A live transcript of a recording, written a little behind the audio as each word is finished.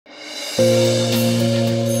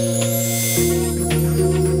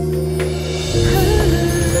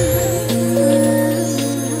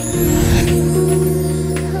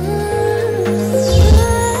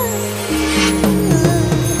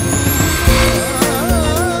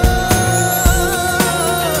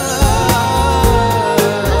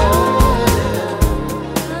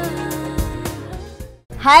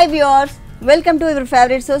Hi viewers, welcome to your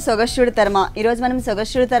favorite show Sogasu Tarama. ఈ రోజు మనం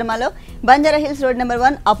Sogasu Taramalo Banjara hills road number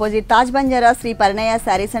 1 opposite Taj Banjara Shri Parinaya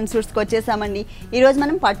saris and suits కి వచ్చేసామండి. ఈ రోజు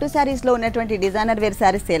మనం పట్టు సారీస్ లో ఉన్నటువంటి డిజైనర్ వేర్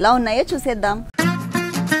సారీస్ ఎలా ఉన్నాయో చూసేద్దాం.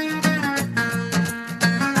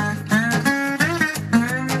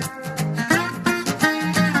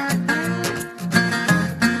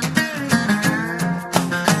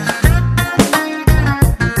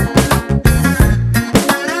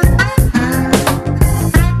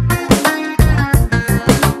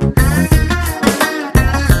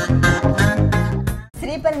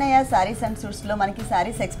 సారీస్ అండ్ సూట్స్ లో మనకి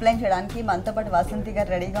సారీస్ ఎక్స్ప్లెయిన్ చేయడానికి మనతో పాటు వసంతి గారు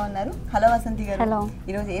రెడీగా ఉన్నారు. హలో వసంతి గారు. హలో.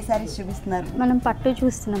 ఈ రోజు ఏ సారీస్ చూపిస్తున్నారు? మనం పట్టు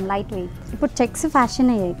చూస్తున్నాం, లైట్ వెయిట్. ఇప్పుడు చెక్స్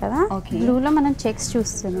ఫ్యాషన్ అయ్యాయి కదా, బ్లూ లో మనం చెక్స్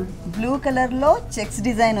చూస్తున్నాం. బ్లూ కలర్ లో చెక్స్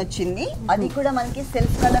డిజైన్ వచ్చింది, అది కూడా మనకి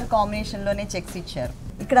సెల్ఫ్ కలర్ కాంబినేషన్ లోనే చెక్స్ ఇచ్చారు.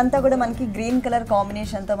 ఇక్కడంతా కూడా మనకి గ్రీన్ కలర్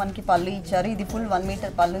కాంబినేషన్ తో మనకి పళ్ళు ఇచ్చారు. ఇది ఫుల్ 1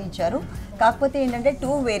 మీటర్ పళ్ళు ఇచ్చారు. కాకపోతే ఏంటంటే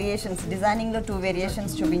 2 వేరియేషన్స్, డిజైనింగ్ లో 2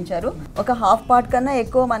 వేరియేషన్స్ చూపించారు. ఒక హాఫ్ పార్ట్ కన్నా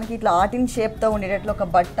ఎక్కువ మనకి ఇట్లా ఆర్టిన్ షేప్ తో ఉండేటట్లు ఒక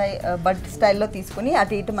బట్ స్టైల్లో తీసుకుని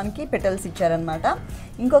అటు ఇటు మనకి పెటల్స్ ఇచ్చారనమాట.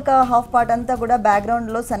 ఇంకొక హాఫ్ పార్ట్ అంతా కూడా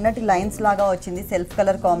బ్యాక్గ్రౌండ్ లో సన్నటి లైన్స్ లాగా వచ్చింది. సెల్ఫ్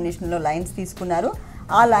కలర్ కాంబినేషన్ లో లైన్స్ తీసుకున్నారు.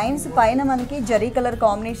 ఆ లైన్స్ పైన మనకి జరీ కలర్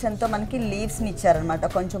కాంబినేషన్తో మనకి లీవ్స్ని ఇచ్చారనమాట.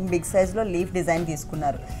 కొంచెం బిగ్ సైజ్లో లీఫ్ డిజైన్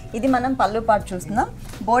తీసుకున్నారు. ఇది మనం పళ్ళు పార్ట్ చూస్తున్నాం.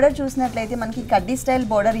 బోర్డర్ చూసినట్లయితే మనకి కడ్డీ స్టైల్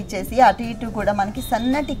బోర్డర్ ఇచ్చేసి అటు ఇటు కూడా మనకి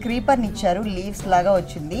సన్నటి క్రీపర్ని ఇచ్చారు. లీవ్స్ లాగా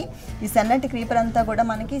వచ్చింది. ఈ సన్నటి క్రీపర్ అంతా కూడా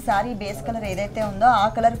మనకి శారీ బేస్ కలర్ ఏదైతే ఉందో ఆ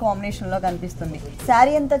కలర్ కాంబినేషన్లో కనిపిస్తుంది.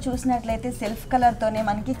 శారీ అంతా చూసినట్లయితే సెల్ఫ్ కలర్తోనే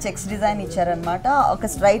మనకి చెక్స్ డిజైన్ ఇచ్చారనమాట.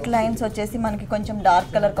 ఒక స్ట్రైట్ లైన్స్ వచ్చేసి మనకి కొంచెం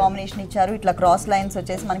డార్క్ కలర్ కాంబినేషన్ ఇచ్చారు. ఇట్లా క్రాస్ లైన్స్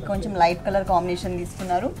వచ్చేసి మనకి కొంచెం లైట్ కలర్ కాంబినేషన్ తీసుకున్నారు.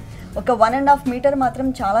 ఒక 1.5 మీటర్ మాత్రం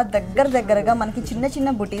చాలా దగ్గరగా మనకి చిన్న చిన్న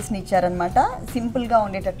బుటీస్ని ఇచ్చారనమాట. సింపుల్గా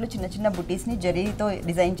ఉండేటట్లు చిన్న చిన్న బుటీస్ని జరీతో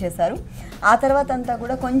డిజైన్ చేశారు. ఆ తర్వాత అంతా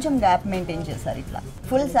కూడా కొంచెం గ్యాప్ మెయింటైన్ చేశారు. ఇట్లా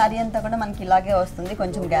ఫుల్ శారీ అంతా కూడా మనకి ఇలాగే వస్తుంది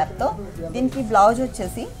కొంచెం గ్యాప్తో. దీనికి బ్లౌజ్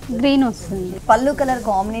వచ్చేసి గ్రీన్ వస్తుంది. పళ్ళు కలర్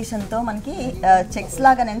కాంబినేషన్తో మనకి చెక్స్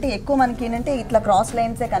లాగానే, అంటే ఎక్కువ మనకి ఏంటంటే ఇట్లా క్రాస్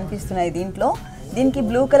లైన్సే కనిపిస్తున్నాయి దీంట్లో. దీనికి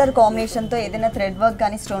బ్లూ కలర్ కాంబినేషన్తో ఏదైనా థ్రెడ్ వర్క్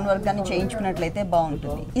కానీ స్టోన్ వర్క్ కానీ చేయించుకున్నట్లయితే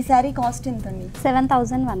బాగుంటుంది. ఈ శారీ కాస్ట్ ఎంత అండి?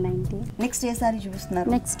 7190. నెక్స్ట్ ఏ శారీ చూపిస్తున్నారు?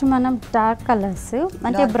 నెక్స్ట్ మనం డార్క్ కలర్స్,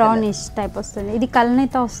 అంటే బ్రౌనిష్ టైప్ వస్తుంది. ఇది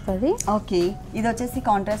కల్నేతో వస్తుంది. ఓకే, ఇది వచ్చేసి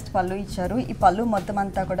కాంట్రాస్ట్ పళ్ళు ఇచ్చారు. ఈ పళ్ళు మొత్తం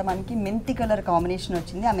అంతా కూడా మనకి మెంతి కలర్ కాంబినేషన్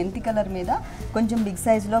వచ్చింది. ఆ మెంతి కలర్ మీద కొంచెం బిగ్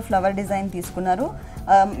సైజ్లో ఫ్లవర్ డిజైన్ తీసుకున్నారు.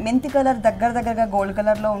 మెంతి కలర్ దగ్గరగా గోల్డ్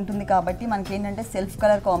కలర్లో ఉంటుంది కాబట్టి మనకి ఏంటంటే సెల్ఫ్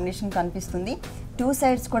కలర్ కాంబినేషన్ కనిపిస్తుంది. 2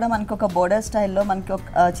 సైడ్స్ కూడా మనకి ఒక బోర్డర్ స్టైల్లో మనకి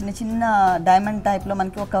ఒక చిన్న డైమండ్ టైప్లో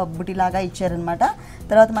మనకి ఒక బుటీ లాగా ఇచ్చారనమాట.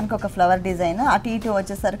 తర్వాత మనకి ఒక ఫ్లవర్ డిజైన్, అటు ఇటు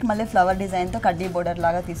వచ్చేసరికి మళ్ళీ ఫ్లవర్ డిజైన్తో కడ్డీ బోర్డర్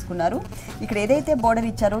లాగా తీసుకున్నారు. ఇక్కడ ఏదైతే బోర్డర్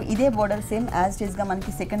ఇచ్చారో ఇదే బోర్డర్ సేమ్ యాజ్ ఇట్ ఈస్గా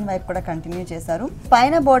మనకి సెకండ్ వైపు కూడా కంటిన్యూ చేశారు.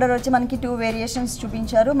 పైన బోర్డర్ వచ్చి మనకి 2 వేరియేషన్స్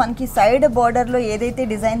చూపించారు. మనకి సైడ్ బోర్డర్లో ఏదైతే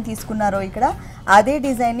డిజైన్ తీసుకున్నారో ఇక్కడ అదే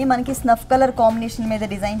డిజైన్ని మనకి స్నఫ్ కలర్ కాంబినేషన్ మీద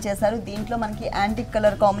డిజైన్ చేశారు. దీంట్లో మనకి యాంటిక్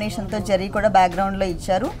కలర్ కాంబినేషన్తో జరీ కూడా బ్యాక్గ్రౌండ్లో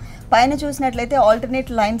ఇచ్చారు. పైన చూసినట్లయితే ఆల్టర్నేట్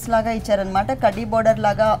లైన్స్ లాగా ఇచ్చారనమాట. కడ్డీ బోర్డర్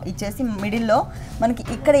లాగా ఇచ్చేసి మిడిల్లో మనకి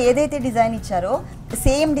ఇక్కడ ఏదైతే డిజైన్ ఇచ్చారో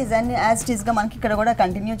సేమ్ డిజైన్ యాజ్ ఇట్ ఈస్గా మనకి ఇక్కడ కూడా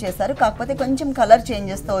కంటిన్యూ చేశారు. కాకపోతే కొంచెం కలర్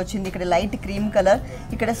చేంజెస్తో వచ్చింది. ఇక్కడ లైట్ క్రీమ్ కలర్,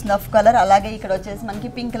 ఇక్కడ స్నఫ్ కలర్, అలాగే ఇక్కడ వచ్చేసి మనకి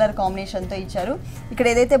పింక్ కలర్ కాంబినేషన్తో ఇచ్చారు. ఇక్కడ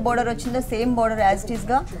ఏదైతే బోర్డర్ వచ్చిందో సేమ్ బోర్డర్ యాజ్ ఇట్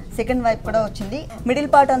ఈస్గా సెకండ్ వైపు కూడా వచ్చింది. మిడిల్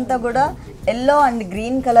పార్ట్ అంతా కూడా ఎల్లో అండ్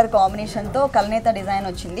గ్రీన్ కలర్ కాంబినేషన్తో కల్నేత డిజైన్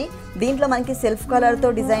వచ్చింది. దీంట్లో మనకి సెల్ఫ్ కలర్తో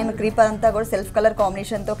డిజైన్ క్రీపర్ అంతా కూడా సెల్ఫ్ కలర్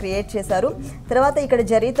కాంబినేషన్తో క్రియేట్ చేశారు. తర్వాత ఇక్కడ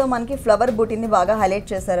జరీతో మనకి ఫ్లవర్ బూటీని బాగా హైలైట్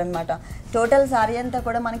చేశారనమాట. టోటల్ సారీ అంతా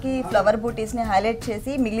కూడా మనకి ఫ్లవర్ బూటీస్ని హైలైట్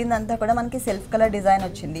చేసి మిగిలిందంతా కూడా మనకి సెల్ఫ్ కలర్ డిజైన్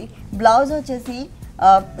వచ్చింది. బ్లౌజ్ వచ్చేసి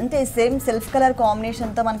అంటే సేమ్ సెల్ఫ్ కలర్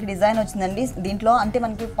కాంబినేషన్తో మనకి డిజైన్ వచ్చిందండి దీంట్లో. అంటే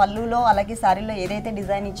మనకి పళ్ళులో అలాగే శారీలో ఏదైతే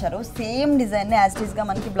డిజైన్ ఇచ్చారో సేమ్ డిజైన్ని యాజ్ ఇట్ ఈస్గా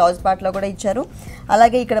మనకి బ్లౌజ్ పార్ట్లో కూడా ఇచ్చారు.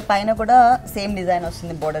 అలాగే ఇక్కడ పైన కూడా సేమ్ డిజైన్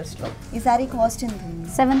వస్తుంది బోర్డర్స్లో. ఈ శారీ కాస్ట్ ఎంత?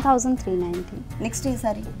 7390. నెక్స్ట్ ఈ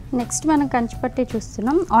శారీ. నెక్స్ట్ మనం కంచిపట్టే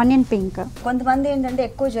చూస్తున్నాం, ఆనియన్ పింక్. కొంతమంది ఏంటంటే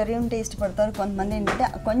ఎక్కువ జరీ ఉంటే ఇష్టపడతారు, కొంతమంది ఏంటంటే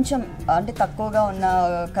కొంచెం అంటే తక్కువగా ఉన్న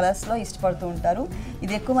కలర్స్లో ఇష్టపడుతూ ఉంటారు.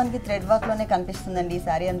 ఇది ఎక్కువ మనకి థ్రెడ్ వర్క్లోనే కనిపిస్తుందండి. ఈ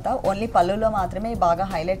శారీ అంతా ఓన్లీ పళ్ళులో మాత్రమే బాగా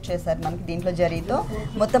హైలైట్ చేశారు మనకి దీంట్లో జరీతో.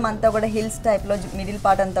 మొత్తం అంతా కూడా హిల్స్ టైప్లో, మిడిల్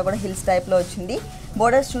పార్ట్ అంతా కూడా హిల్స్ టైప్లో వచ్చింది.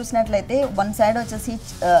 బోర్డర్స్ చూసినట్లయితే 1 సైడ్ వచ్చేసి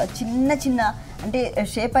చిన్న అంటే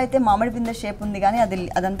షేప్ అయితే మామిడి పిందె షేప్ ఉంది, కానీ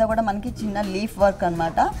అదంతా కూడా మనకి చిన్న లీఫ్ వర్క్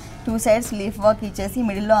అనమాట. 2 సైడ్స్ లీఫ్ వర్క్ ఇచ్చేసి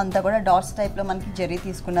మిడిల్లో అంతా కూడా డాట్స్ టైప్లో మనకి జరీ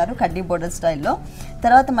తీసుకున్నారు కడ్డీ బోర్డర్ స్టైల్లో.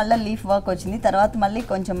 తర్వాత మళ్ళీ లీఫ్ వర్క్ వచ్చింది. తర్వాత మళ్ళీ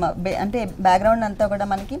కొంచెం అంటే బ్యాక్గ్రౌండ్ అంతా కూడా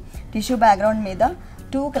మనకి టిష్యూ బ్యాక్గ్రౌండ్ మీద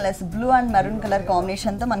 2 colours blue and maroon colour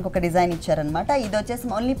combination తో మనకు ఒక డిజైన్ ఇచ్చారనమాట. ఇది వచ్చేసి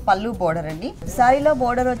ఓన్లీ పళ్ళు బోర్డర్ అండి. సారీలో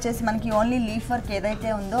బోర్డర్ వచ్చేసి మనకి ఓన్లీ లీఫ్ వర్క్ ఏదైతే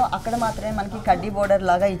ఉందో అక్కడ మాత్రమే మనకి కడ్డీ బోర్డర్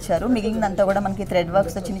లాగా ఇచ్చారు. మిగిలినంతా కూడా మనకి థ్రెడ్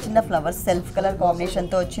వర్క్స్ తో చిన్న చిన్న ఫ్లవర్స్ సెల్ఫ్ కలర్ కాంబినేషన్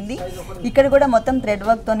తో వచ్చింది. ఇక్కడ కూడా మొత్తం థ్రెడ్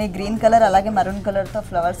వర్క్ తోనే గ్రీన్ కలర్ అలాగే మెరూన్ కలర్ తో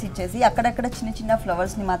ఫ్లవర్స్ ఇచ్చేసి అక్కడక్కడ చిన్న చిన్న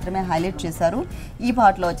ఫ్లవర్స్ ని మాత్రమే హైలైట్ చేశారు. ఈ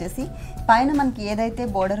పార్ట్ లో వచ్చేసి పైన మనకి ఏదైతే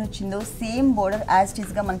బోర్డర్ వచ్చిందో same border as it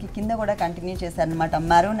is గా మనకి కింద కూడా కంటిన్యూ చేశారనమాట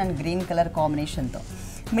maroon and green colour combination తో.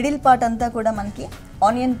 మిడిల్ పార్ట్ అంతా కూడా మనకి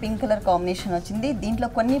ఆనియన్ పింక్ కలర్ కాంబినేషన్ వచ్చింది. దీంట్లో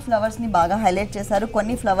కొన్ని ఫ్లవర్స్ని బాగా హైలైట్ చేశారు.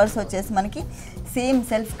 కొన్ని ఫ్లవర్స్ వచ్చేసి మనకి సేమ్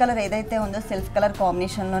సెల్ఫ్ కలర్ ఏదైతే ఉందో సెల్ఫ్ కలర్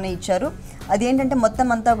కాంబినేషన్లోనే ఇచ్చారు. అదేంటంటే మొత్తం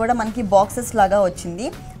అంతా కూడా మనకి బాక్సెస్ లాగా వచ్చింది.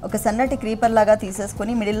 ఒక సన్నటి క్రీపర్ లాగా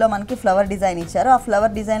తీసేసుకొని మిడిల్లో మనకి ఫ్లవర్ డిజైన్ ఇచ్చారు. ఆ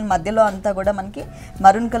ఫ్లవర్ డిజైన్ మధ్యలో అంతా కూడా మనకి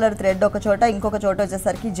మరూన్ కలర్ థ్రెడ్ ఒక చోట ఇంకొక చోట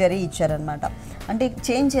వచ్చేసరికి జరీ ఇచ్చారనమాట. అంటే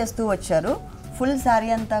చేంజ్ చేస్తూ వచ్చారు. ఫుల్ శారీ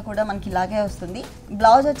అంతా కూడా మనకి ఇలాగే వస్తుంది.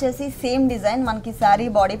 బ్లౌజ్ వచ్చేసి సేమ్ డిజైన్ మనకి శారీ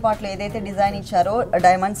బాడీ పార్ట్లో ఏదైతే డిజైన్ ఇచ్చారో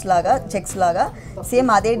డైమండ్స్ లాగా చెక్స్ లాగా సేమ్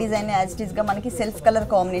అదే డిజైన్ యాజ్ ఇట్ ఈస్గా మనకి సెల్ఫ్ కలర్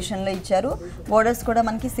కాంబినేషన్లో ఇచ్చారు. బోర్డర్స్ కూడా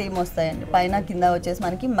మనకి సేమ్ వస్తాయండి. పైన కింద వచ్చేసి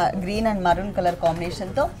మనకి గ్రీన్ అండ్ మరూన్ కలర్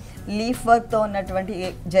కాంబినేషన్తో లీఫ్ వర్క్తో ఉన్నటువంటి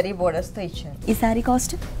జరీ బోర్డర్స్తో ఇచ్చారు. ఈ శారీ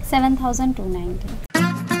కాస్ట్ 7290.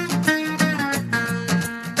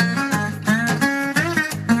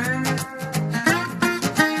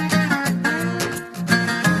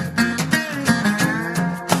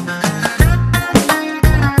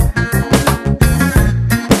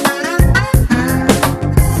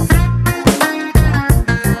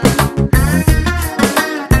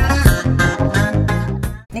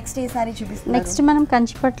 నెక్స్ట్ ఏ సారీ చూపిస్తాం? నెక్స్ట్ మనం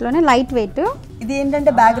కంచిపట్టులోనే లైట్ వెయిట్. ఇది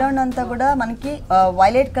ఏంటంటే బ్యాక్గ్రౌండ్ అంతా కూడా మనకి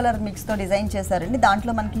వైలెట్ కలర్ మిక్స్ తో డిజైన్ చేశారండి.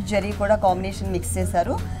 దాంట్లో మనకి జరీ కూడా కాంబినేషన్ మిక్స్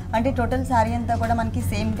చేశారు. అంటే టోటల్ శారీ అంతా కూడా మనకి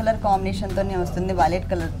సేమ్ కలర్ కాంబినేషన్ తోనే వస్తుంది వైలెట్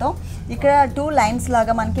కలర్ తో. ఇక్కడ 2 లైన్స్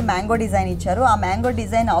లాగా మనకి మ్యాంగో డిజైన్ ఇచ్చారు. ఆ మ్యాంగో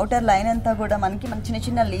డిజైన్ అవుటర్ లైన్ అంతా కూడా మనకి చిన్న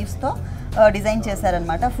చిన్న లీవ్స్ తో డిజైన్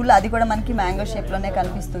చేశారనమాట. ఫుల్ అది కూడా మనకి మ్యాంగో షేప్లోనే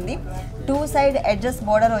కనిపిస్తుంది. 2 సైడ్ ఎడ్జెస్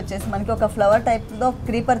బోర్డర్ వచ్చేసి మనకి ఒక ఫ్లవర్ టైప్లో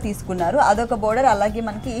క్రీపర్ తీసుకున్నారు. అదొక బోర్డర్. అలాగే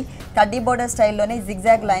మనకి కడ్డీ బోర్డర్ స్టైల్లోనే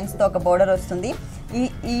జిగ్జాగ్ లైన్స్తో ఒక బోర్డర్ వస్తుంది.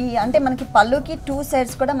 ఈ అంటే మనకి పళ్ళుకి 2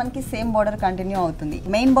 సైడ్స్ కూడా మనకి సేమ్ బోర్డర్ కంటిన్యూ అవుతుంది.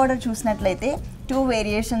 మెయిన్ బోర్డర్ చూసినట్లయితే 2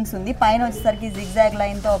 వేరియేషన్స్ ఉంది. పైన వచ్చేసరికి జిగ్జాగ్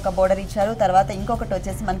లైన్తో ఒక బోర్డర్ ఇచ్చారు. తర్వాత ఇంకొకటి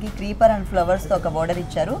వచ్చేసి మనకి క్రీపర్ అండ్ ఫ్లవర్స్తో ఒక బోర్డర్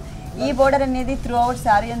ఇచ్చారు. ఈ బోర్డర్ అనేది త్రూ అవుట్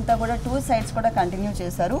శారీ అంతా కూడా 2 సైడ్స్ కూడా కంటిన్యూ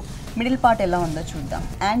చేశారు. మిడిల్ పార్ట్ ఎలా ఉందో చూద్దాం.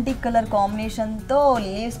 యాంటిక్ కలర్ కాంబినేషన్తో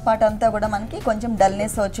లీవ్స్ పార్ట్ అంతా కూడా మనకి కొంచెం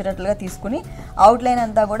డల్నెస్ వచ్చేటట్లుగా తీసుకుని అవుట్లైన్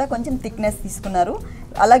అంతా కూడా కొంచెం థిక్నెస్ తీసుకున్నారు.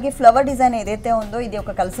 అలాగే ఫ్లవర్ డిజైన్ ఏదైతే ఉందో ఇది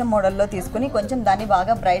ఒక కలసం మోడల్లో తీసుకుని కొంచెం దాన్ని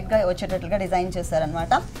బాగా బ్రైట్గా వచ్చేటట్లుగా డిజైన్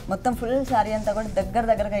చేశారనమాట. మొత్తం ఫుల్ శారీ అంతా కూడా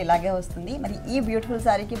దగ్గరగా ఇలాగే వస్తుంది. మరి ఈ బ్యూటిఫుల్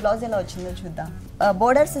శారీకి బ్లౌజ్ ఎలా వచ్చిందో చూద్దాం.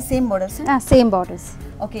 Borders same borders? Same borders.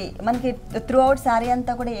 Okay, మనకి త్రూ అవుట్ శారీ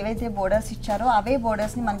అంతా కూడా ఏవైతే బోర్డర్స్ ఇచ్చారో అవే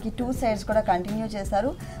బోర్డర్స్ని మనకి 2 సైడ్స్ కూడా కంటిన్యూ చేశారు.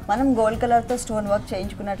 మనం గోల్డ్ కలర్తో స్టోన్ వర్క్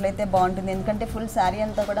చేయించుకున్నట్లయితే బాగుంటుంది. ఎందుకంటే ఫుల్ శారీ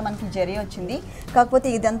అంతా కూడా మనకి జరీ వచ్చింది. కాకపోతే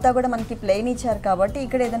ఇదంతా కూడా మనకి ప్లెయిన్ ఇచ్చారు కాబట్టి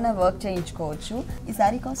ఇక్కడ ఏదైనా వర్క్ చేయించుకోవచ్చు. ఈ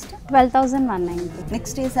శారీ కాస్ట్ 12,190.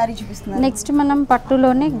 నెక్స్ట్ ఏ శారీ చూపిస్తున్నారు? నెక్స్ట్ మనం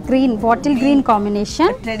పట్టులోనే green bottle green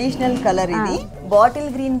combination traditional colour. ఇది బాటిల్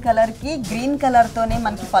గ్రీన్ కలర్ కి గ్రీన్ కలర్ తోనే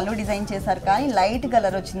మనకి పళ్ళు డిజైన్ చేశారు. కానీ లైట్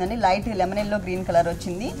కలర్ వచ్చిందండి. Light lemon yellow green colour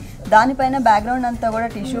వచ్చింది. దానిపైన బ్యాక్గ్రౌండ్ అంతా కూడా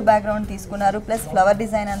టిష్యూ బ్యాక్గ్రౌండ్ తీసుకున్నారు. ప్లస్ ఫ్లవర్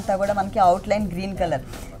డిజైన్ అంతా కూడా మనకి అవుట్లైన్ గ్రీన్ కలర్.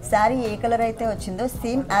 శారీ ఏ కలర్ అయితే వచ్చిందో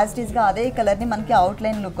సేమ్ యాజ్ ఇట్ ఈస్గా అదే కలర్ని మనకి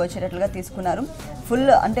అవుట్లైన్ లుక్ వచ్చేటట్లుగా తీసుకున్నారు. ఫుల్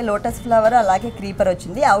అంటే లోటస్ ఫ్లవర్ అలాగే క్రీపర్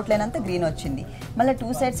వచ్చింది. అవుట్లైన్ అంతా గ్రీన్ వచ్చింది. మళ్ళీ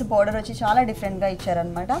 2 సైడ్స్ బోర్డర్ వచ్చి చాలా డిఫరెంట్గా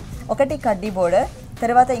ఇచ్చారనమాట. ఒకటి కడ్డీ బోర్డర్,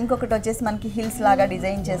 తర్వాత ఇంకొకటి వచ్చేసి మనకి హిల్స్ లాగా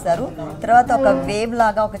డిజైన్ చేశారు. తర్వాత ఒక వేవ్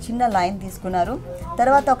లాగా ఒక చిన్న లైన్ తీసుకున్నారు.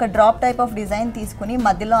 తర్వాత ఒక డ్రాప్ టైప్ ఆఫ్ డిజైన్ తీసుకుని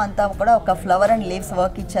మధ్యలో అంతా కూడా ఒక ఫ్లవర్ అండ్ లీవ్స్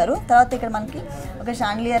వర్క్ ఇచ్చారు. తర్వాత ఇక్కడ మనకి ఒక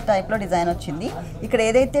షాండ్లియర్ టైప్లో డిజైన్ వచ్చింది. ఇక్కడ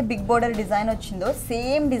ఏదైతే బిగ్ బోర్డర్ డిజైన్ వచ్చిందో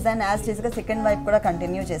సేమ్ డిజైన్ యాజ్ టీస్గా సెకండ్ వైపు కూడా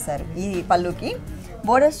కంటిన్యూ చేశారు. ఈ పళ్ళుకి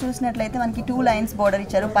బోర్డర్స్ చూసినట్లయితే మనకి 2 లైన్స్ బోర్డర్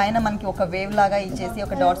ఇచ్చారు. పైన మనకి ఒక వేవ్ లాగా ఇచ్చేసి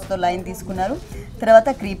ఒక డాట్స్తో లైన్ తీసుకున్నారు. తర్వాత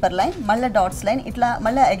క్రీపర్ లైన్, మళ్ళీ డాట్స్ లైన్, ఇట్లా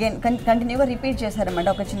మళ్ళీ అగైన్ కంటిన్యూగా రిపీట్ చేశారన్నమాట.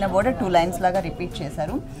 ఒక చిన్న బోర్డర్ 2 లైన్స్ లాగా రిపీట్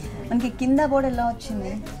చేశారు. మనకి కింద బోర్డర్ ఎలా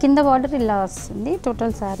వచ్చింది? కింద బోర్డర్ ఇలా వస్తుంది.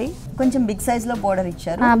 టోటల్ సారీ కొంచెం బిగ్ సైజ్లో బోర్డర్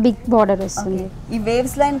ఇచ్చారు. బిగ్ బోర్డర్ వస్తుంది. ఈ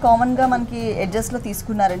వేవ్స్ లైన్ కామన్గా మనకి ఎడ్జెస్లో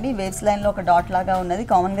తీసుకున్నారండి. వేవ్స్ లైన్లో ఒక డాట్ లాగా ఉన్నది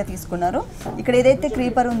కామన్గా తీసుకున్నారు. ఇక్కడ ఏదైతే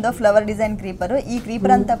క్రీపర్ ఉందో ఫ్లవర్ డిజైన్ క్రీపర్, ఈ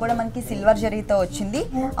క్రీపర్ అంతా కూడా మనకి సిల్వర్ జరీతో వచ్చింది.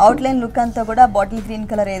 అవుట్లైన్ లుక్ అంతా కూడా బాటిల్ గ్రీన్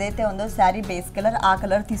కలర్ ఏదైతే ఉందో శారీ బేస్ కలర్ ఆ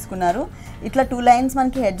కలర్ తీసుకున్నారు. ఇట్లా 2 లైన్స్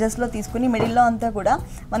మనకి ఎడ్జెస్లో తీసుకుని మిడిల్లో అంతా కూడా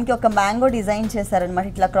మనకి ఒక మ్యాంగో డిజైన్ చేశారనమాట.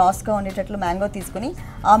 ఇట్లా క్రాస్గా ఉండేటట్లు మ్యాంగో తీసుకుని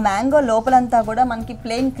ఆ మ్యాంగో లోపలంతా కూడా మనకి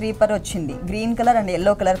ప్లెయిన్ క్రీపర్ వచ్చింది. Green colour and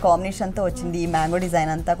yellow colour కాంబినేషన్తో వచ్చింది ఈ మ్యాంగో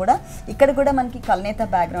డిజైన్ అంతా కూడా. ఇక్కడ కూడా మనకి కల్నేత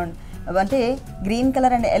బ్యాక్గ్రౌండ్ అంటే green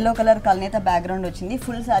colour and yellow colour కల్నేత background వచ్చింది.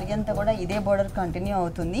 ఫుల్ సారీ అంతా కూడా ఇదే బోర్డర్ కంటిన్యూ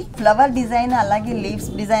అవుతుంది. ఫ్లవర్ డిజైన్ అలాగే లీవ్స్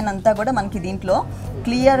డిజైన్ అంతా కూడా మనకి దీంట్లో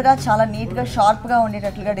క్లియర్గా చాలా నీట్గా షార్ప్గా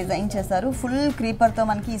ఉండేటట్లుగా డిజైన్ చేశారు. ఫుల్ క్రీపర్తో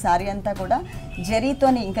మనకి ఈ సారీ అంతా కూడా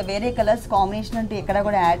జరీతోనే, ఇంకా వేరే కలర్స్ కాంబినేషన్ అంటూ ఎక్కడ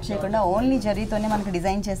కూడా యాడ్ చేయకుండా ఓన్లీ జరీతోనే మనకి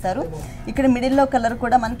డిజైన్ చేశారు. ఇక్కడ మిడిల్లో కలర్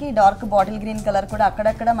కూడా మనకి డార్క్ బాటిల్ గ్రీన్ కలర్ కూడా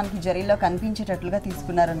అక్కడక్కడ మనకి జరీలో కనిపించేటట్లుగా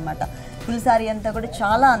తీసుకున్నారనమాట. ఫుల్ సారీ అంతా కూడా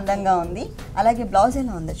చాలా అందంగా ఉంది. అలాగే బ్లౌజ్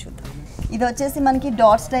ఎలా ఉందో చూద్దాం. ఇది వచ్చేసి మనకి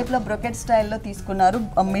డాట్స్ టైప్లో బ్రొకెట్ స్టైల్లో తీసుకున్నారు.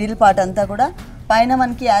 మిడిల్ పార్ట్ అంతా కూడా పైన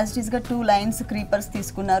మనకి యాజ్ ఇట్ ఈస్గా 2 లైన్స్ క్రీపర్స్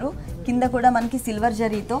తీసుకున్నారు. కింద కూడా మనకి సిల్వర్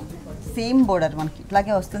జరీతో సేమ్ బోర్డర్ మనకి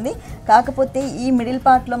ఇట్లాగే వస్తుంది. కాకపోతే ఈ మిడిల్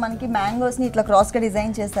పార్ట్లో మనకి మ్యాంగోస్ని ఇట్లా క్రాస్గా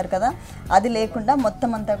డిజైన్ చేస్తారు కదా, అది లేకుండా మొత్తం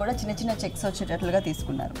అంతా కూడా చిన్న చిన్న చెక్స్ వచ్చేటట్లుగా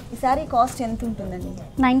తీసుకున్నారు. ఈ సారీ కాస్ట్ ఎంత ఉంటుందండి?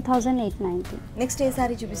 9890. నెక్స్ట్ ఏ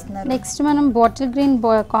సారీ చూపిస్తున్నారు? నెక్స్ట్ మనం బాటిల్ గ్రీన్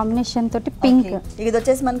కాంబినేషన్ తోటి పింక్. ఇది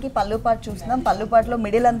వచ్చేసి మనకి పళ్ళు పార్ట్ చూస్తున్నాం. పళ్ళు పార్ట్లో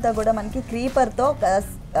మిడిల్ అంతా కూడా మనకి క్రీపర్తో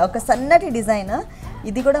ఒక సన్నటి డిజైన్.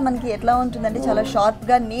 ఇది కూడా మనకి ఎట్లా ఉంటుందంటే చాలా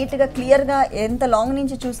షార్ప్గా నీట్గా క్లియర్గా ఎంత లాంగ్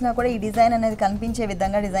నుంచి చూసినా కూడా ఈ డిజైన్ అనేది కనిపించే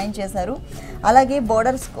విధంగా డిజైన్ చేశారు. అలాగే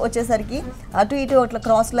బోర్డర్స్ వచ్చేసరికి అటు ఇటు అట్లా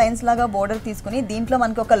క్రాస్ లైన్స్ లాగా బోర్డర్ తీసుకుని దీంట్లో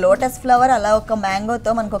మనకు ఒక లోటస్ ఫ్లవర్ అలా ఒక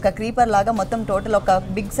మ్యాంగోతో మనకు ఒక క్రీపర్ లాగా మొత్తం టోటల్ ఒక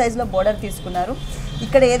బిగ్ సైజ్లో బోర్డర్ తీసుకున్నారు.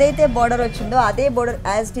 ఇక్కడ ఏదైతే బోర్డర్ వచ్చిందో అదే బోర్డర్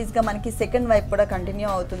యాజ్ ఇట్ ఈస్గా మనకి సెకండ్ వైపు కూడా కంటిన్యూ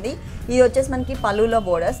అవుతుంది. ఇది వచ్చేసి మనకి పళ్ళులో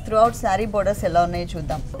borders. Through out sari borders ఎలా ఉన్నాయో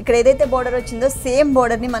చూద్దాం. ఇక్కడ ఏదైతే బోర్డర్ వచ్చిందో సేమ్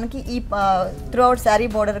బోర్డర్ని మనకి ఈ త్రూ అవుట్ శారీ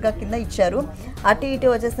బోర్డర్గా కింద ఇచ్చారు. అటు ఇటు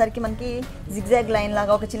వచ్చేసరికి మనకి జిగ్జాగ్ లైన్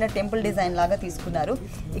లాగా ఒక చిన్న టెంపుల్ డిజైన్ లాగా తీసుకున్నారు.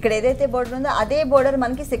 ఇక్కడ ఏదైతే బోర్డర్ ఉందో అదే బోర్డర్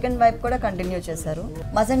మనకి సెకండ్ వైపు కూడా కంటిన్యూ చేశారు.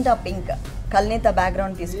 మజెంటా పింక్ కల్నేత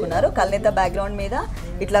బ్యాక్గ్రౌండ్ తీసుకున్నారు. కల్నేత బ్యాక్గ్రౌండ్ మీద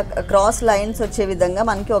ఇట్లా క్రాస్ లైన్స్ వచ్చే విధంగా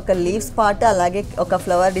మనకి ఒక లీవ్స్ పార్ట్ అలాగే ఒక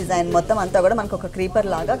ఫ్లవర్ డిజైన్ మొత్తం అంతా కూడా మనకు ఒక క్రీపర్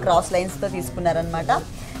లాగా క్రాస్ లైన్స్తో తీసుకున్నారనమాట.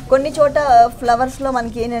 కొన్ని చోట ఫ్లవర్స్లో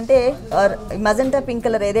మనకి ఏంటంటే మజెంటా పింక్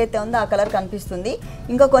కలర్ ఏదైతే ఉందో ఆ కలర్ కనిపిస్తుంది.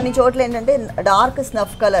 ఇంకా కొన్ని చోట్ల ఏంటంటే డార్క్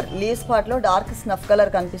స్నఫ్ కలర్ లీవ్స్ పార్ట్లో డార్క్ స్నఫ్ కలర్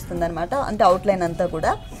కనిపిస్తుంది అనమాట. అంటే అవుట్లైన్ అంతా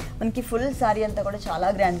కూడా మనకి ఫుల్ సారీ అంతా కూడా చాలా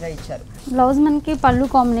గ్రాండ్గా ఇచ్చారు. బ్లౌజ్ మనకి పళ్ళు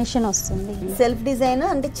కాంబినేషన్ వస్తుంది. సెల్ఫ్ డిజైన్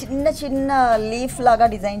అంటే చిన్న చిన్న లీఫ్ లాగా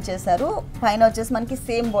డిజైన్ చేశారు. పైన వచ్చేసి మనకి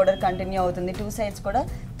సేమ్ బోర్డర్ కంటిన్యూ అవుతుంది. 2 సైడ్స్ కూడా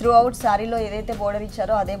త్రూ అవుట్ శారీలో ఏదైతే బోర్డర్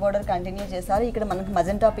ఇచ్చారో అదే బోర్డర్ కంటిన్యూ చేశారు. ఇక్కడ మనకి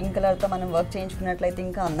మజెంటా పింక్ కలర్తో మనం వర్క్ చేయించుకున్నట్లయితే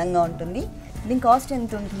ఇంకా అందంగా ఉంటుంది. దీని కాస్ట్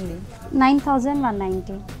ఎంత ఉంటుంది?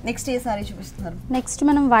 9190. నెక్స్ట్ ఏ సారీ చూపిస్తున్నారు? నెక్స్ట్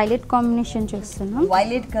మనం వైలెట్ కాంబినేషన్ చూస్తున్నాం.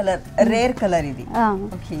 వైలెట్ కలర్ రేర్ కలర్ ఇది.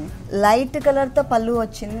 ఓకే, లైట్ కలర్తో పళ్ళు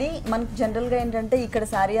వచ్చింది. మనకి జనరల్గా ఏంటంటే ఇక్కడ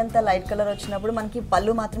శారీ అంతా లైట్ కలర్ వచ్చినప్పుడు మనకి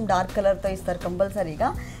పళ్ళు మాత్రం డార్క్ కలర్తో ఇస్తారు కంపల్సరీగా.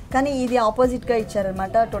 కానీ ఇది ఆపోజిట్గా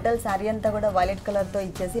ఇచ్చారనమాట. టోటల్ శారీ అంతా కూడా వైలెట్ కలర్తో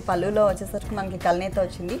ఇచ్చేసి పళ్ళులో వచ్చేసరికి మనకి కల్నేత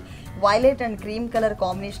వచ్చింది. Violet and cream colour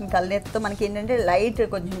combination కల్నేతతో మనకి ఏంటంటే లైట్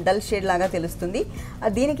కొంచెం డల్ షేడ్ లాగా తెలుస్తుంది.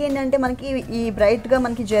 దీనికి ఏంటంటే మనకి ఈ బ్రైట్గా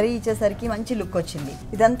మనకి జరీ ఇచ్చేసరికి మంచి లుక్ వచ్చింది.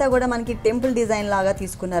 ఇదంతా కూడా మనకి టెంపుల్ డిజైన్ లాగా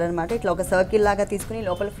తీసుకున్నారనమాట. ఇట్లా ఒక సర్కిల్ లాగా తీసుకుని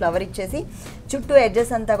లోపల ఫ్లవర్ ఇచ్చేసి చుట్టూ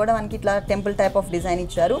ఎడ్జెస్ అంతా కూడా మనకి ఇట్లా టెంపుల్ టైప్ ఆఫ్ డిజైన్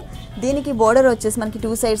ఇచ్చారు. దీనికి బోర్డర్ వచ్చేసి మనకి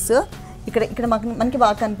 2 సైడ్స్ ఇక్కడ మనకి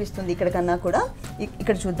బాగా కనిపిస్తుంది. ఇక్కడ కన్నా కూడా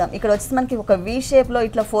ఇక్కడ చూద్దాం. ఇక్కడ వచ్చేసి మనకి ఒక వీ షేప్లో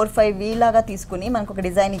ఇట్లా 4-5 వీ లాగా తీసుకుని మనకు ఒక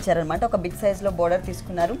డిజైన్ ఇచ్చారనమాట. ఒక బిగ్ సైజ్లో బోర్డర్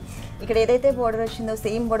తీసుకున్నారు. ఇక్కడ ఏదైతే బోర్డర్ వచ్చిందో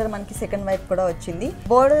సేమ్ బోర్డర్ మనకి సెకండ్ వైపు కూడా వచ్చింది.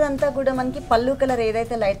 బోర్డర్ అంతా కూడా మనకి పళ్ళు కలర్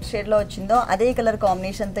ఏదైతే లైట్ షేడ్లో వచ్చిందో అదే కలర్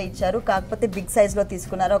కాంబినేషన్తో ఇచ్చారు. కాకపోతే బిగ్ సైజ్లో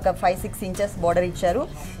తీసుకున్నారు. ఒక 5-6 ఇంచెస్ బోర్డర్ ఇచ్చారు.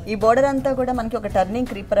 ఈ బోర్డర్ అంతా కూడా మనకి ఒక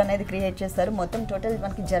టర్నింగ్ క్రీపర్ అనేది క్రియేట్ చేస్తారు. మొత్తం టోటల్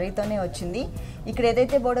మనకి జరీతోనే వచ్చింది. ఇక్కడ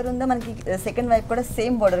ఏదైతే బోర్డర్ ఉందో మనకి సెకండ్ వైపు కూడా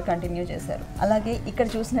సేమ్ బోర్డర్ కంటిన్యూ చేశారు. అలాగే ఇక్కడ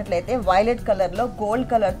చూసినట్లయితే వైలెట్ కలర్లో గోల్డ్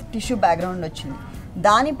కలర్ టిష్యూ బ్యాక్గ్రౌండ్ వచ్చింది.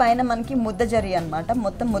 దానిపైన మనకి ముద్ద జరీ అనమాట.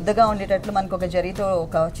 మొత్తం ముద్దగా ఉండేటట్లు మనకు ఒక జరీతో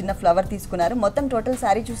ఒక చిన్న ఫ్లవర్ తీసుకున్నారు. మొత్తం టోటల్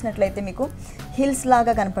శారీ చూసినట్లయితే మీకు హిల్స్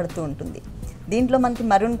లాగా కనపడుతూ ఉంటుంది. దీంట్లో మనకి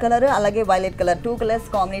మరూన్ కలర్ అలాగే వైలెట్ కలర్ 2 కలర్స్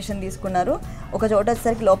కాంబినేషన్ తీసుకున్నారు. ఒక చోట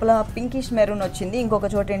వచ్చేసరికి లోపల పింకిష్ మెరూన్ వచ్చింది. ఇంకొక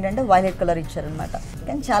చోట ఏంటంటే వైలెట్ కలర్ ఇచ్చారనమాట.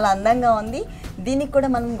 కానీ చాలా అందంగా ఉంది. దీనికి కూడా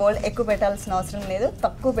మనం గోల్డ్ ఎక్కువ పెట్టాల్సిన అవసరం లేదు.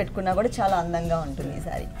 తక్కువ పెట్టుకున్నా కూడా చాలా అందంగా ఉంటుంది ఈ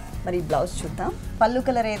సారీ. మరి బ్లౌజ్ చూద్దాం. పళ్ళు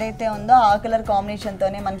కలర్ ఏదైతే ఉందో ఆ కలర్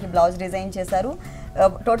కాంబినేషన్తోనే మనకి బ్లౌజ్ డిజైన్ చేశారు.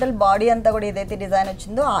 టోటల్ బాడీ అంతా కూడా ఏదైతే డిజైన్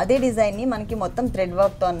వచ్చిందో అదే డిజైన్ని మనకి మొత్తం థ్రెడ్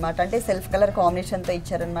వర్క్తో అనమాట. అంటే సెల్ఫ్ కలర్ కాంబినేషన్తో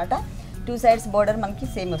ఇచ్చారనమాట. 2 సైడ్స్ బోర్డర్ మనకి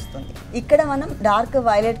సేమ్ వస్తుంది. ఇక్కడ మనం డార్క్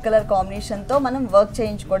వైలెట్ కలర్ కాంబినేషన్తో మనం వర్క్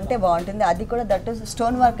చేయించుకుంటే బాగుంటుంది. అది కూడా దట్టు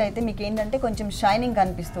స్టోన్ వర్క్ అయితే మీకు ఏంటంటే కొంచెం షైనింగ్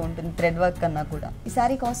కనిపిస్తూ ఉంటుంది థ్రెడ్ వర్క్ కన్నా కూడా. ఈ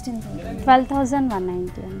సారీ కాస్ట్ ఎంత?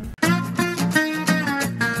 12,190 అండి.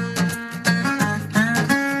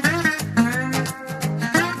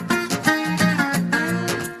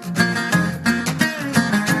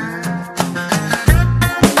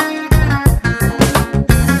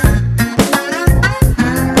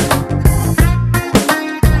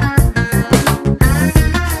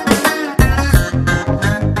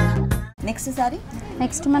 నెక్స్ట్ సారీ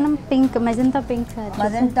నెక్స్ట్ మనం pink magenta pink sorry.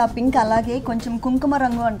 Magenta pink అలాగే కొంచెం కుంకుమ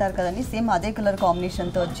రంగు అంటారు కదండి, సేమ్ అదే కలర్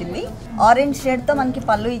కాంబినేషన్తో వచ్చింది. ఆరెంజ్ షేడ్తో మనకి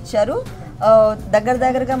పళ్ళు ఇచ్చారు.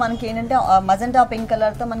 దగ్గరగా మనకి ఏంటంటే మజంటా పింక్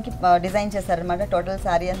కలర్తో మనకి డిజైన్ చేశారనమాట టోటల్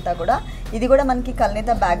శారీ అంతా కూడా. ఇది కూడా మనకి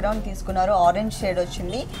కల్నేత బ్యాక్గ్రౌండ్ తీసుకున్నారు, ఆరెంజ్ షేడ్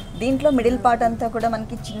వచ్చింది. దీంట్లో మిడిల్ పార్ట్ అంతా కూడా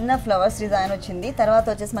మనకి చిన్న ఫ్లవర్స్ డిజైన్ వచ్చింది. తర్వాత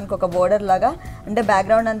వచ్చేసి మనకి ఒక బోర్డర్ లాగా అంటే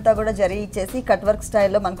బ్యాక్గ్రౌండ్ అంతా కూడా జరీ ఇచ్చేసి కట్ వర్క్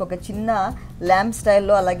స్టైల్లో మనకు ఒక చిన్న ల్యాంప్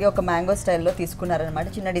స్టైల్లో అలాగే ఒక మ్యాంగో స్టైల్లో తీసుకున్నారనమాట,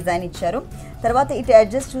 చిన్న డిజైన్ ఇచ్చారు. తర్వాత ఇటు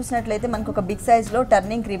అడ్జస్ట్ చూసినట్లయితే మనకు ఒక బిగ్ సైజ్లో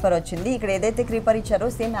టర్నింగ్ క్రీపర్ వచ్చింది. ఇక్కడ ఏదైతే క్రీపర్ ఇచ్చారో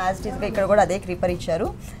సేమ్ యాజ్ ఇట్ ఈస్గా ఇక్కడ కూడా అదే క్రీపర్ ఇచ్చారు.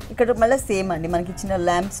 ఇక్కడ మళ్ళీ సేమ్ అండి మనకి చిన్న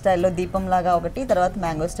ల్యాంప్ స్టైల్లో దీపం లాగా ఒకటి, తర్వాత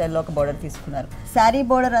మ్యాంగో స్టైల్లో ఒక బోర్డర్ తీసుకున్నారు. శారీ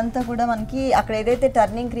బోర్డర్ అంతా కూడా మనకి అక్కడ ఏదైతే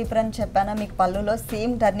టర్నింగ్ క్రీపర్ అని చెప్పానో మీకు పళ్ళులో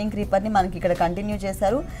సేమ్ టర్నింగ్ క్రీపర్ని మనకి ఇక్కడ కంటిన్యూ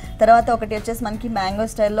చేశారు. తర్వాత ఒకటి వచ్చేసి మనకి మ్యాంగో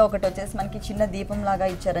స్టైల్లో, ఒకటి వచ్చేసి మనకి చిన్న దీపం లాగా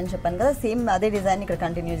ఇచ్చారని చెప్పాను కదా, సేమ్ అదే డిజైన్ ఇక్కడ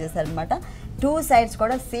కంటిన్యూ చేశారనమాట. 2 సైడ్స్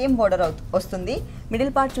కూడా సేమ్ బోర్డర్ వస్తుంది.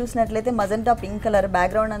 మిడిల్ పార్ట్ చూసినట్లయితే మజంటా పింక్ కలర్,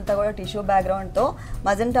 బ్యాక్గ్రౌండ్ అంతా కూడా టిష్యూ బ్యాక్గ్రౌండ్తో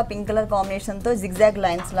మజంటా పింక్ కలర్ కాంబినేషన్తో జిగ్జాగ్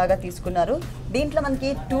లైన్స్ లాగా తీసుకున్నారు. దీంట్లో మనకి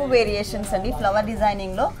 2 వేరియేషన్స్ అండి. ఫ్లవర్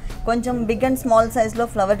డిజైనింగ్లో కొంచెం బిగ్ అండ్ స్మాల్ సైజ్లో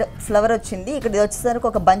ఫ్లవర్ వచ్చింది. ఇక్కడ వచ్చేసరికి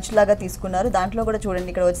ఒక బంచ్ లాగా తీసుకున్నారు. దాంట్లో కూడా చూడండి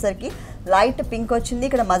ఇక్కడ వచ్చేసరికి లైట్ పింక్ వచ్చింది,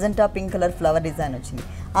 ఇక్కడ magenta pink colour flower design వచ్చింది.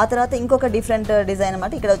 ఆ తర్వాత ఇంకొక డిఫరెంట్ డిజైన్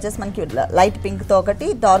అనమాట. ఇక్కడ వచ్చేసి మనకి లైట్ పింక్తో ఒకటి,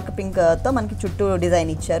 డార్క్ పింక్తో మనకి చుట్టూ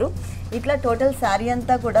డిజైన్ ఇచ్చారు. ఇట్లా టోటల్ శారీ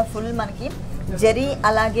అంతా కూడా ఫుల్ మనకి జెరీ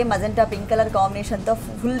అలాగే మజంటా పింక్ కలర్ కాంబినేషన్తో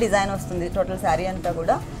ఫుల్ డిజైన్ వస్తుంది టోటల్ శారీ అంతా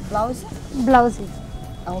కూడా. బ్లౌజ్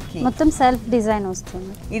ఓకే, మొత్తం సెల్ఫ్ డిజైన్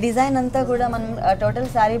వస్తుంది. ఈ డిజైన్ అంతా కూడా మనం టోటల్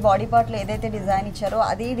శారీ బాడీ పార్ట్లో ఏదైతే డిజైన్ ఇచ్చారో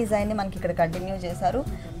అదే డిజైన్ని మనకి ఇక్కడ కంటిన్యూ చేశారు.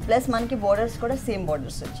 ప్లస్ మనకి బోర్డర్స్ కూడా సేమ్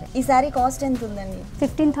బోర్డర్స్ వచ్చాయి. ఈ శారీ కాస్ట్ ఎంత ఉందండి?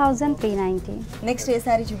 15,390. నెక్స్ట్ ఏ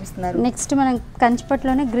శారీ చూపిస్తున్నారు? నెక్స్ట్ మనం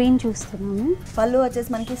కంచిపట్టులోనే గ్రీన్ చూస్తున్నాము. పళ్ళు వచ్చేసి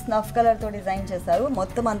మనకి స్నఫ్ కలర్తో డిజైన్ చేశారు.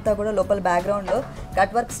 మొత్తం అంతా కూడా లోపల బ్యాక్గ్రౌండ్లో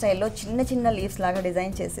కట్ వర్క్ స్టైల్లో చిన్న లీవ్స్ లాగా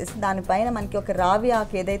డిజైన్ చేసేసి దానిపైన మనకి ఒక రావి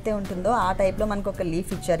ఆకు ఏదైతే ఉంటుందో ఆ టైప్లో మనకి ఒక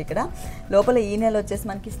లీఫ్ ఇచ్చారు. ఇక్కడ లోపల ఈనెల్ వచ్చేసి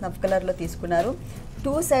మనకి స్నఫ్ కలర్లో తీసుకున్నారు.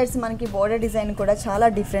 2 సైడ్స్ మనకి బోర్డర్ డిజైన్ కూడా చాలా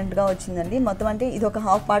డిఫరెంట్గా వచ్చిందండి. మొత్తం అంటే ఇది ఒక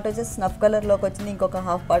హాఫ్ పార్ట్ వచ్చేసి స్నఫ్ కలర్లోకి వచ్చింది, ఇంకొక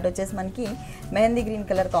హాఫ్ పార్ట్ వచ్చేసి మనకి మెహందీ గ్రీన్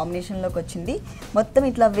కలర్ కాంబినేషన్లోకి వచ్చింది. మొత్తం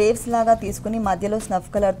ఇట్లా వేవ్స్ లాగా తీసుకుని మధ్యలో స్నఫ్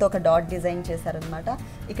కలర్తో ఒక డాట్ డిజైన్ చేశారనమాట.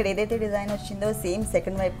 ఇక్కడ ఏదైతే డిజైన్ వచ్చిందో సేమ్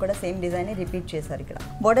సెకండ్ వైపు కూడా సేమ్ డిజైన్ రిపీట్ చేశారు. ఇక్కడ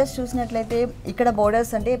బోర్డర్స్ చూసినట్లయితే ఇక్కడ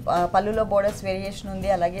బోర్డర్స్ అంటే పళ్ళులో బోర్డర్స్ వేరియేషన్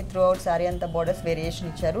ఉంది, అలాగే త్రూ అవుట్ శారీ అంతా బోర్డర్స్ వేరియేషన్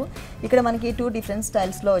ఇచ్చారు. ఇక్కడ మనకి 2 డిఫరెంట్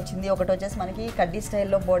స్టైల్స్లో వచ్చింది. ఒకటి వచ్చేసి మనకి కడ్డీ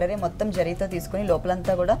స్టైల్లో బోర్డరే మొత్తం జరీతో తీసుకుని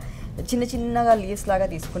లోపలంతా కూడా చిన్నగా లీవ్స్ లాగా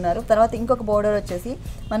తీసుకున్నారు. తర్వాత ఇంకొక బోర్డర్ వచ్చేసి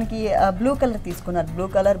మనకి బ్లూ కలర్ తీసుకున్నారు. బ్లూ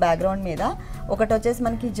కలర్ బ్యాక్గ్రౌండ్ మీద ఒకటి వచ్చేసి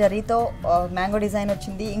మనకి జరీతో మ్యాంగో డిజైన్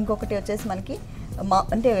వచ్చింది, ఇంకొకటి వచ్చేసి మనకి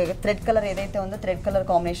అంటే థ్రెడ్ కలర్ ఏదైతే ఉందో థ్రెడ్ కలర్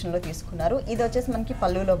కాంబినేషన్లో తీసుకున్నారు. ఇది వచ్చేసి మనకి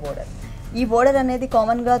పళ్ళులో బోర్డర్. ఈ బోర్డర్ అనేది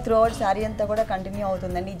కామన్గా త్రూ అవుట్ శారీ అంతా కూడా కంటిన్యూ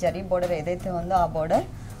అవుతుందండి, ఈ జరీ బోర్డర్ ఏదైతే ఉందో ఆ బోర్డర్.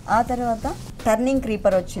 ఆ తర్వాత టర్నింగ్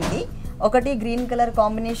క్రీపర్ వచ్చింది. ఒకటి గ్రీన్ కలర్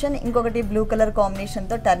కాంబినేషన్, ఇంకొకటి బ్లూ కలర్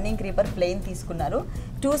కాంబినేషన్తో టర్నింగ్ క్రీపర్ ప్లెయిన్ తీసుకున్నారు.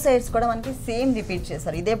 2 సైడ్స్ కూడా మనకి సేమ్ రిపీట్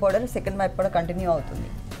చేశారు. ఇదే బోర్డర్ సెకండ్ వైపు కూడా కంటిన్యూ అవుతుంది.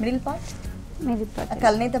 మిడిల్ పార్ట్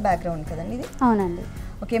కల్నేత బ్యాక్గ్రౌండ్ కదండి ఇది? అవునండి.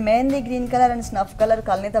 Okay, mehndi green colour and snuff colour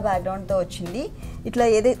కల్నేత బ్యాక్గ్రౌండ్తో వచ్చింది. ఇట్లా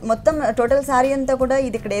మొత్తం టోటల్ శారీ అంతా కూడా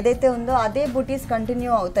ఇది ఇక్కడ ఏదైతే ఉందో అదే బుటీస్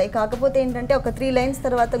కంటిన్యూ అవుతాయి. కాకపోతే ఏంటంటే ఒక 3 లైన్స్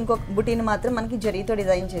తర్వాత ఇంకొక బుటీని మాత్రం మనకి జరీతో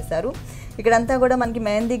డిజైన్ చేశారు. ఇక్కడంతా కూడా మనకి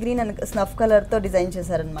మెహందీ గ్రీన్ అండ్ స్నఫ్ కలర్తో డిజైన్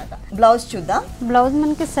చేశారనమాట. బ్లౌజ్ చూద్దాం. బ్లౌజ్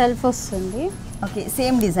మనకి సెల్ఫ్ వస్తుంది. ఓకే,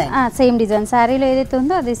 సేమ్ డిజైన్ శారీలో ఏదైతే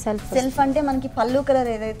ఉందో అది సెల్ఫ్ అంటే మనకి పళ్ళు కలర్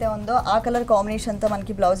ఏదైతే ఉందో ఆ కలర్ కాంబినేషన్తో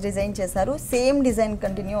మనకి బ్లౌజ్ డిజైన్ చేశారు. సేమ్ డిజైన్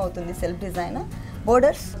కంటిన్యూ అవుతుంది, సెల్ఫ్ డిజైన్.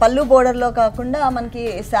 బోర్డర్స్ పళ్ళు బోర్డర్లో కాకుండా మనకి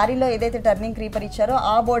శారీలో ఏదైతే టర్నింగ్ క్రీపర్ ఇచ్చారో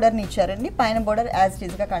ఆ బోర్డర్ని ఇచ్చారండి. పైన బోర్డర్ యాజ్ ఇట్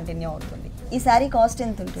ఈస్గా కంటిన్యూ అవుతుంది. ఈ శారీ కాస్ట్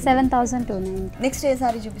ఎంత ఉంటుంది? 7,290. నెక్స్ట్ ఏ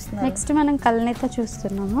శారీ చూపిస్తున్నారు? నెక్స్ట్ మనం కల్నేత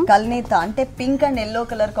చూస్తున్నాము. కల్నేత అంటే pink and yellow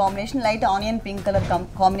colour combination, light onion pink colour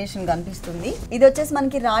combination కనిపిస్తుంది. ఇది వచ్చేసి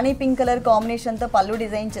మనకి రాణి పింక్ కలర్ కాంబినేషన్ తో పళ్ళు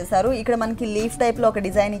డిజైన్ చేశారు. ఇక్కడ మనకి లీఫ్ టైప్ లో ఒక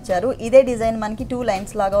డిజైన్ ఇచ్చారు. ఇదే డిజైన్ మనకి 2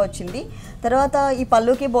 లైన్స్ లాగా వచ్చింది. తర్వాత ఈ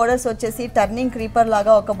పళ్ళుకి బోర్డర్స్ వచ్చేసి టర్నింగ్ క్రీపర్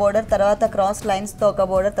లాగా ఒక బోర్డర్, తర్వాత క్రాస్ లైన్స్ తో ఒక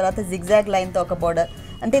బోర్డర్, తర్వాత జిగ్జాగ్ లైన్ తో ఒక బోర్డర్,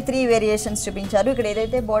 అంటే 3 వేరియేషన్స్ చూపించారు. ఇక్కడ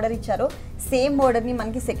ఏదైతే బోర్డర్ ఇచ్చారో సేమ్ బోర్డర్ని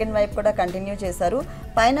మనకి సెకండ్ వైపు కూడా కంటిన్యూ చేశారు.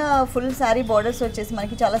 పైన ఫుల్ శారీ బోర్డర్స్ వచ్చేసి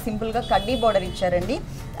మనకి చాలా సింపుల్గా కడ్డీ బోర్డర్ ఇచ్చారండి.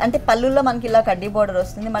 అంటే పళ్ళుల్లో మనకి ఇలా కడ్డీ బోర్డర్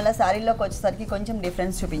వస్తుంది, మళ్ళీ శారీలోకి వచ్చేసరికి కొంచెం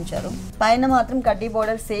డిఫరెన్స్ చూపించారు. పైన మాత్రం కడ్డీ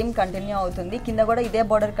బోర్డర్ సేమ్ కంటిన్యూ అవుతుంది, కింద కూడా ఇదే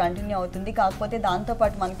బోర్డర్ కంటిన్యూ అవుతుంది. కాకపోతే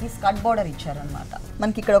దాంతోపాటు మనకి స్కర్ట్ బోర్డర్ ఇచ్చారనమాట.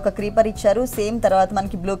 మనకి ఇక్కడ ఒక క్రీపర్ ఇచ్చారు సేమ్. తర్వాత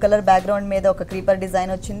మనకి బ్లూ కలర్ బ్యాక్గ్రౌండ్ మీద ఒక క్రీపర్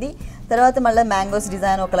డిజైన్ వచ్చింది. తర్వాత మళ్ళీ మ్యాంగోస్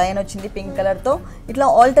డిజైన్ ఒక లైన్ వచ్చింది పింక్ కలర్తో. ఇట్లా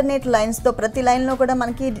ఆల్టర్నేట్ లైన్స్తో ప్రతి లైన్లో కూడా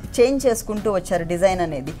మనకి చేంజ్ చేసుకుంటూ వచ్చారు డిజైన్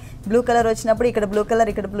అనేది. బ్లూ కలర్ వచ్చినప్పుడు ఇక్కడ బ్లూ కలర్,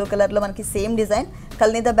 ఇక్కడ బ్లూ కలర్లో మనకి సేమ్ డిజైన్.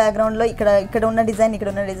 కల్నేత బ్యాక్గ్రౌండ్లో ఇక్కడ ఉన్న డిజైన్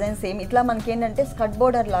సేమ్. ఇట్లా మనకి ఏంటంటే స్కర్ట్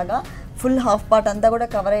బోర్డర్ లాగా ఫుల్ హాఫ్ పార్ట్ అంతా కూడా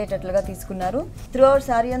కవర్ అయ్యేటట్లుగా తీసుకున్నారు. త్రూ అవుట్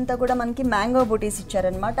శారీ అంతా కూడా మనకి మ్యాంగో బూటీస్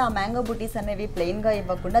ఇచ్చారనమాట. ఆ మ్యాంగో బూటీస్ అనేవి ప్లెయిన్గా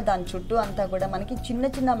ఇవ్వకుండా దాని చుట్టూ అంతా కూడా మనకి చిన్న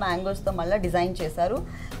చిన్న మ్యాంగోస్తో మళ్ళీ డిజైన్ చేశారు.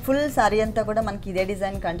 ఫుల్ శారీ అంతా కూడా మనకి ఇదే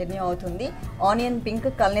డిజైన్ కంటిన్యూ అవుతుంది. ఆనియన్ పింక్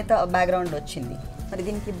కల్నేత బ్యాక్గ్రౌండ్ వచ్చింది. మరి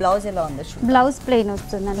దీనికి బ్లౌజ్ ఎలా ఉందో చూడండి. బ్లౌజ్ ప్లెయిన్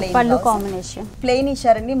వస్తుంది, పళ్ళు కాంబినేషన్ ప్లెయిన్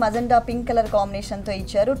ఇచ్చారండి. మజెండా పింక్ కలర్ కాంబినేషన్తో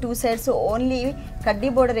ఇచ్చారు. 2 సైడ్స్ ఓన్లీ కడ్డీ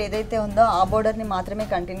బోర్డర్ ఏదైతే ఉందో ఆ బోర్డర్ని మాత్రమే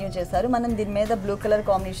కంటిన్యూ చేశారు. మనం దీని మీద బ్లూ కలర్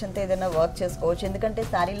కాంబినేషన్తో ఏదైనా వర్క్ చేసుకోవచ్చు, ఎందుకంటే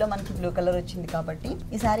శారీలో మనకి బ్లూ కలర్ వచ్చింది కాబట్టి.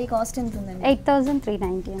 ఈ శారీ కాస్ట్ ఎంత ఉందండి?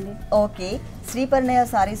 8390 అండి. ఓకే, శ్రీపర్ణయ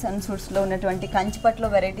సారీస్ అండ్ సూట్స్లో ఉన్నటువంటి కంచిపట్లో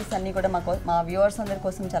వెరైటీస్ అన్నీ కూడా మా వ్యూవర్స్ అందరి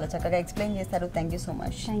కోసం చాలా చక్కగా ఎక్స్ప్లెయిన్ చేశారు. Thank you so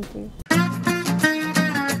much. Thank you.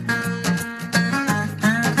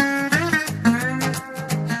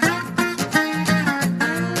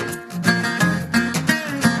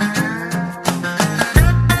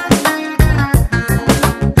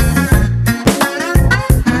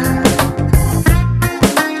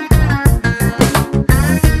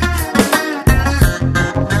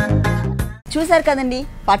 చూసారు కదండి,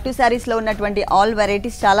 పట్టు శారీస్లో ఉన్నటువంటి ఆల్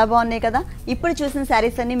వెరైటీస్ చాలా బాగున్నాయి కదా. ఇప్పుడు చూసిన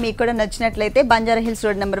శారీస్ అన్ని మీకు కూడా నచ్చినట్లయితే Banjara hills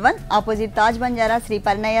road number 1 opposite Taj Banjara Shri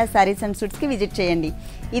పర్ణయ saris and సూట్స్కి visit చేయండి.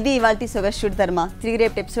 ఇది ఇవాల్టి సొగసు ధర్మ. తిరిగి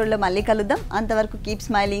రేపు ఎపిసోడ్లో మళ్ళీ కలుద్దాం. అంతవరకు కీప్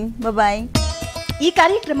స్మైలింగ్. బాయ్. ఈ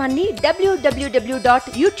కార్యక్రమాన్ని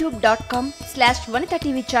www.youtube.com/vanitha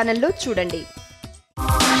TV ఛానల్లో చూడండి.